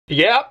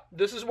Yep,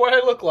 this is what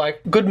I look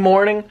like. Good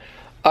morning.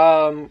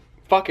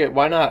 Fuck it,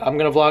 why not? I'm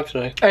gonna vlog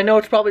today. I know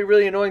it's probably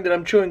really annoying that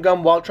I'm chewing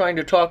gum while trying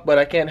to talk, but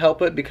I can't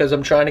help it because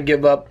I'm trying to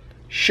give up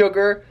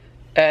sugar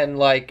and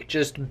like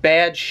just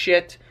bad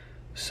shit.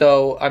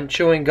 So I'm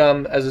chewing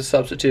gum as a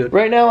substitute.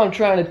 Right now I'm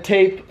trying to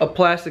tape a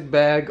plastic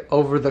bag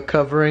over the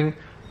covering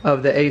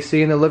of the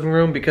AC in the living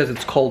room because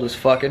it's cold as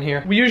fuck in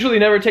here. We usually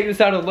never take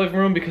this out of the living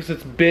room because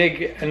it's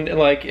big and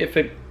like if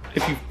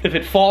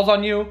it falls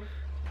on you,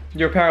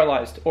 you're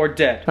paralyzed or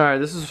dead. All right,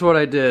 this is what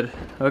I did,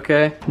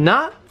 okay?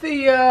 Not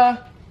the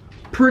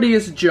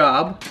prettiest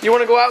job. You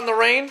wanna go out in the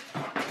rain?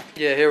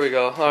 Yeah, here we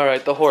go. All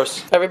right, the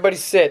horse. Everybody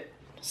sit.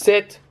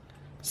 Sit.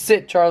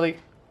 Sit, Charlie.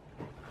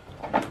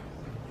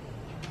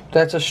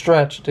 That's a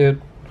stretch,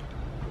 dude.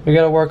 We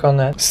gotta work on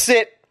that.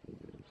 Sit.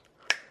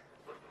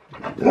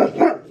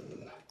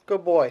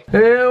 Good boy.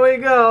 Here we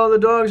go. The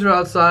dogs are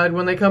outside.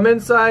 When they come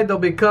inside, they'll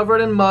be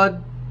covered in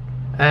mud.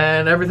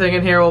 And everything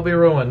in here will be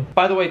ruined.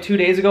 By the way, 2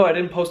 days ago I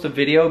didn't post a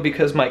video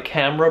because my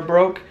camera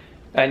broke.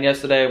 And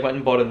yesterday I went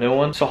and bought a new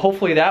one. So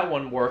hopefully that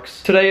one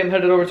works. Today I'm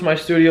headed over to my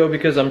studio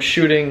because I'm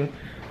shooting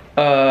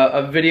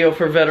a video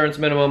for Veterans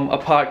Minimum, a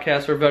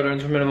podcast for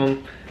Veterans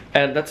Minimum.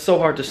 And that's so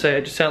hard to say,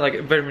 I just sound like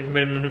Veterans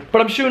Minimum.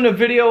 But I'm shooting a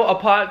video, a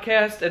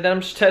podcast, and then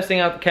I'm just testing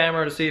out the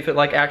camera to see if it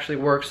like actually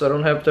works so I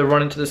don't have to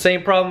run into the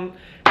same problem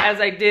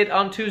as I did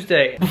on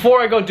Tuesday. Before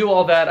I go do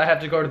all that, I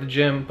have to go to the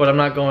gym, but I'm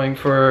not going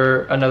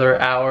for another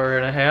hour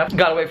and a half.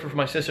 Gotta wait for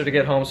my sister to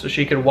get home so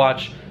she could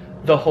watch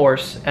the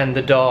horse and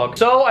the dog.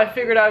 So I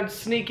figured I would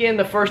sneak in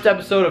the first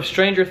episode of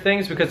Stranger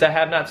Things because I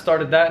have not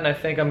started that and I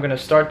think I'm gonna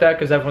start that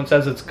because everyone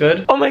says it's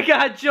good. Oh my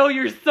god, Joe,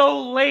 you're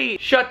so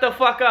late. Shut the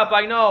fuck up,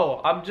 I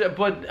know.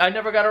 But I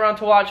never got around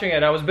to watching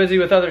it. I was busy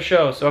with other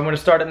shows, so I'm gonna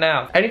start it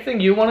now.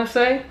 Anything you wanna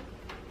say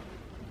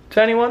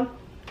to anyone?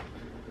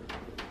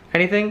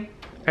 Anything?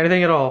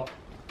 Anything at all?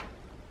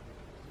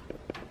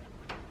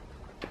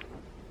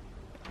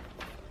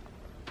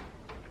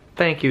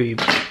 Thank you.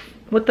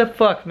 What the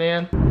fuck,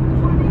 man?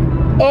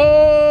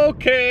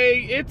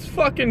 Okay, it's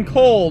fucking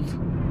cold.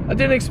 I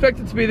didn't expect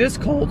it to be this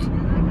cold.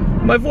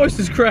 My voice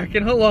is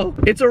cracking, hello.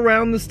 It's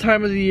around this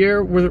time of the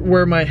year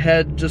where my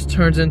head just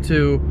turns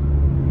into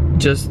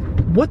just,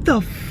 what the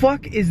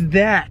fuck is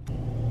that?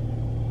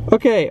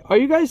 Okay, are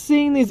you guys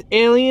seeing these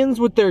aliens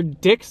with their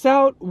dicks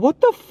out?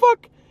 What the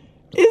fuck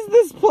is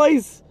this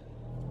place?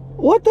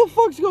 What the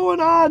fuck's going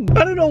on?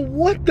 I don't know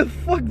what the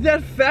fuck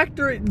that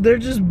factory, they're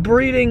just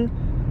breeding.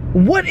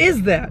 What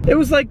is that? It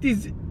was like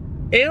these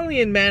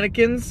alien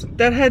mannequins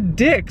that had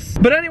dicks.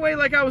 But anyway,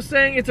 like I was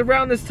saying, it's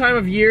around this time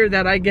of year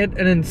that I get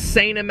an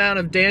insane amount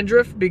of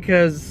dandruff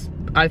because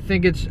I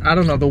think it's, I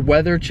don't know, the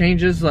weather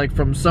changes like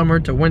from summer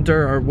to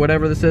winter or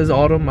whatever this is,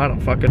 autumn, I don't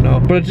fucking know.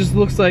 But it just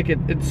looks like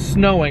it's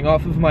snowing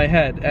off of my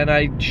head and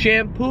I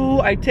shampoo,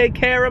 I take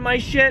care of my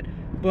shit,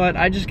 but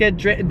I just get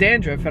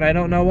dandruff and I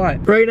don't know why.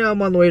 Right now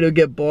I'm on the way to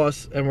get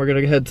Boss and we're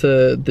gonna head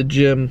to the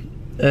gym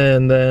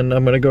and then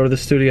I'm gonna go to the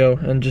studio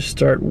and just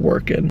start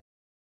working.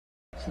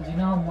 So do you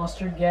know how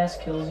mustard gas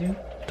kills you?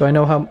 Do I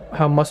know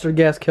how mustard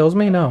gas kills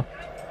me? No.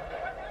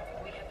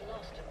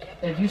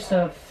 It used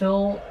to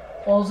fill,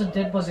 all it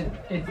did was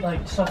it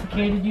like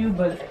suffocated you,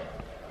 but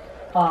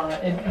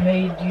it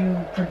made you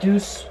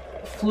produce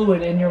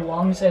fluid in your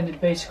lungs and it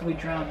basically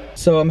drowned you.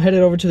 So I'm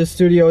headed over to the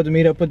studio to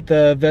meet up with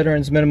the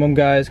Veterans Minimum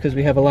guys because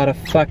we have a lot of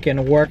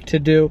fucking work to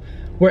do.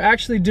 We're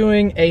actually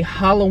doing a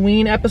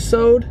Halloween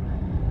episode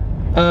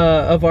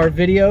of our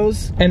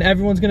videos and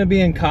everyone's gonna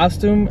be in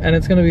costume and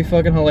it's gonna be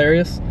fucking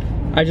hilarious.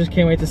 I just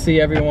can't wait to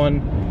see everyone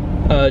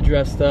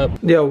dressed up.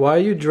 Yo, why are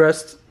you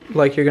dressed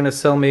like you're gonna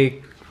sell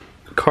me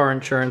car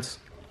insurance?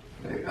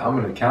 Hey, I'm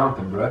an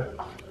accountant, bro.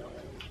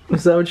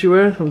 Is that what you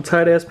wear? Some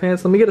tight ass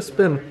pants? Let me get a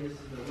spin.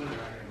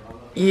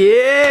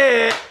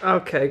 Yeah!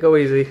 Okay, go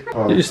easy.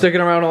 You sticking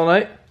around all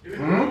night?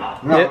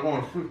 Mm-hmm. No, I'm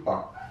going to Sweet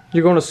Spot.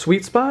 You're going to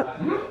Sweet Spot?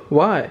 Mm-hmm.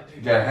 Why?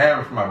 Got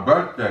hammered for my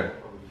birthday.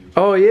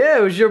 Oh yeah,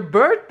 it was your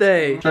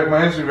birthday. Check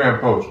my Instagram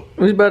post.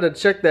 We about to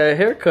check that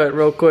haircut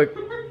real quick.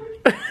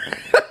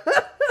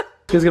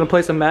 He's gonna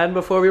play some Madden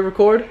before we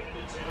record.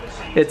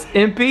 It's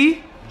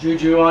Impy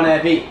Juju on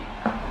that beat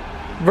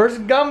versus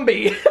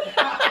Gumby.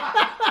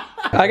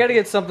 I gotta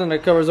get something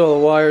that covers all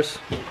the wires.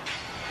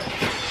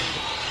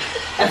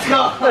 Let's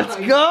go. Let's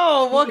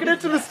go. Walking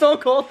into the Stone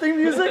Cold theme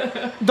music.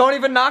 Don't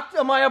even knock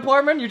on my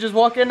apartment. You just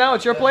walk in now.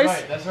 It's your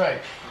place. That's right.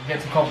 Get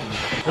some compliments.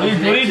 What are you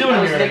doing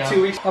here right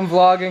now? I'm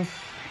vlogging.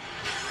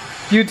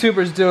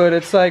 YouTubers do it.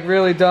 It's like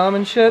really dumb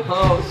and shit.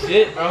 Oh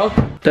shit, bro.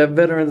 That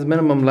Veterans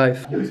Minimum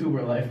life.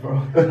 YouTuber life,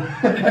 bro.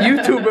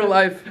 YouTuber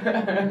life.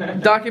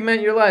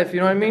 Document your life, you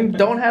know what I mean?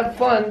 Don't have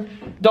fun.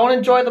 Don't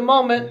enjoy the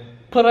moment.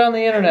 Put it on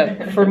the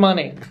internet for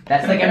money.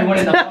 That's like everyone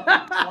in the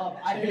club.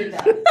 I hate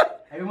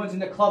that. Everyone's in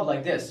the club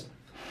like this.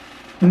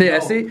 Yeah,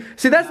 see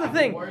that's the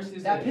thing.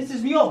 That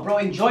pisses me off, bro.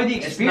 Enjoy the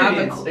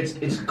experience.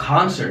 It's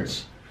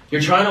concerts. You're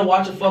trying to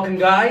watch a fucking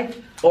guy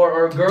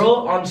or a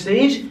girl on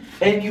stage,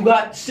 and you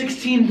got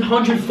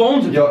 1,600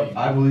 phones. Yo,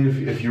 I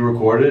believe if you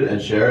record it and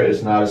share it,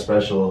 it's not as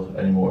special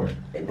anymore.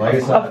 Like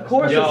it's not. Of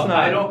course, Yo, it's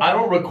not. I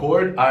don't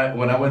record.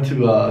 When I went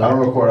to I don't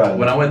record either.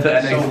 when I went to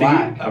NXT,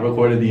 whack. I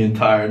recorded the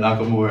entire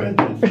Nakamura.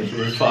 It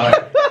was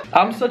fire.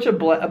 I'm such a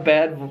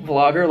bad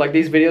vlogger. Like,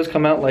 these videos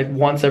come out like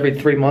once every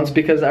 3 months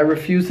because I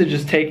refuse to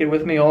just take it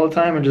with me all the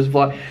time and just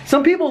vlog.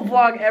 Some people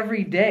vlog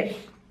every day.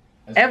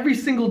 Every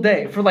single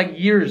day for like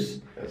years.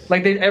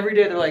 Like, every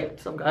day they're like,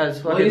 some guys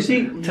fucking... Well, you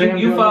see, today I'm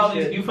you doing follow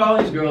this shit. you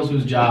follow these girls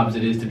whose jobs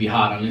it is to be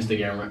hot on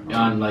Instagram,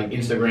 on like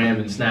Instagram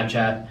and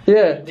Snapchat.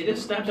 Yeah. They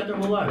just Snapchat their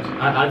whole lives.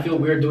 I feel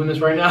weird doing this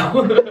right now.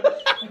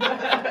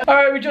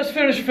 Alright, we just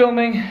finished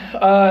filming.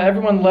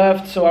 Everyone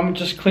left, so I'm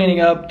just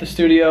cleaning up the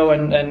studio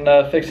and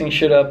fixing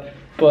shit up.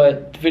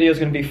 But the video's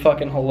gonna be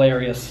fucking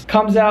hilarious.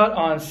 Comes out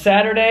on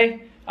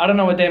Saturday. I don't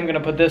know what day I'm gonna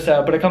put this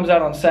out, but it comes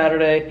out on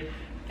Saturday.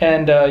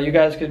 And you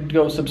guys could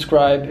go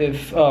subscribe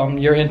if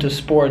you're into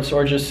sports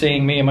or just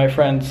seeing me and my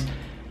friends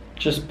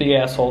just be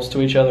assholes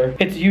to each other.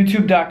 It's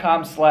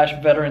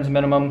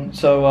youtube.com/veteransminimum,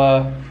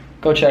 so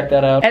go check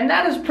that out. And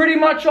that is pretty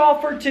much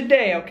all for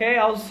today, okay?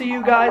 I'll see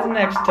you guys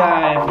next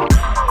time.